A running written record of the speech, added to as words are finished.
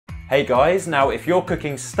Hey guys, now if you're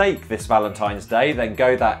cooking steak this Valentine's Day, then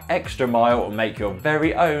go that extra mile and make your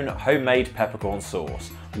very own homemade peppercorn sauce,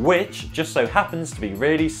 which just so happens to be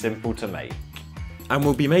really simple to make. And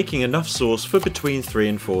we'll be making enough sauce for between 3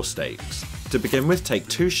 and 4 steaks. To begin with, take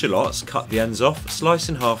 2 shallots, cut the ends off, slice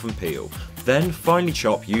in half and peel, then finely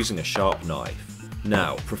chop using a sharp knife.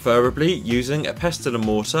 Now, preferably using a pestle and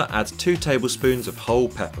mortar, add 2 tablespoons of whole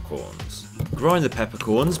peppercorns. Grind the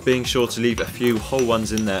peppercorns, being sure to leave a few whole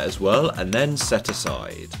ones in there as well, and then set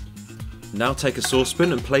aside. Now take a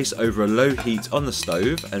saucepan and place over a low heat on the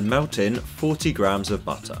stove and melt in 40 grams of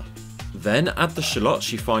butter. Then add the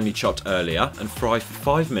shallots you finely chopped earlier and fry for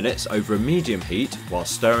 5 minutes over a medium heat while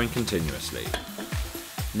stirring continuously.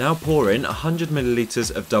 Now pour in 100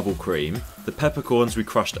 ml of double cream, the peppercorns we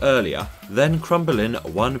crushed earlier, then crumble in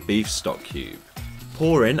 1 beef stock cube.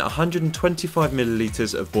 Pour in 125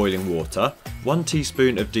 ml of boiling water, 1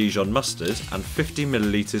 teaspoon of Dijon mustard and 50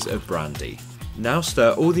 ml of brandy. Now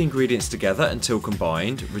stir all the ingredients together until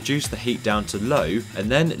combined, reduce the heat down to low and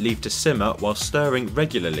then leave to simmer while stirring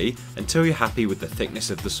regularly until you're happy with the thickness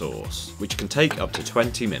of the sauce, which can take up to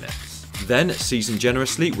 20 minutes. Then season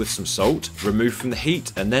generously with some salt, remove from the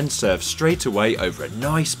heat and then serve straight away over a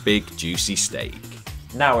nice big juicy steak.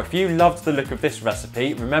 Now if you loved the look of this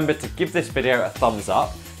recipe, remember to give this video a thumbs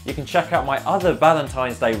up. You can check out my other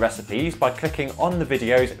Valentine's Day recipes by clicking on the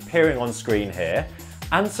videos appearing on screen here,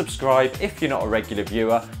 and subscribe if you're not a regular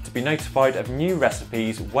viewer to be notified of new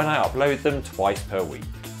recipes when I upload them twice per week.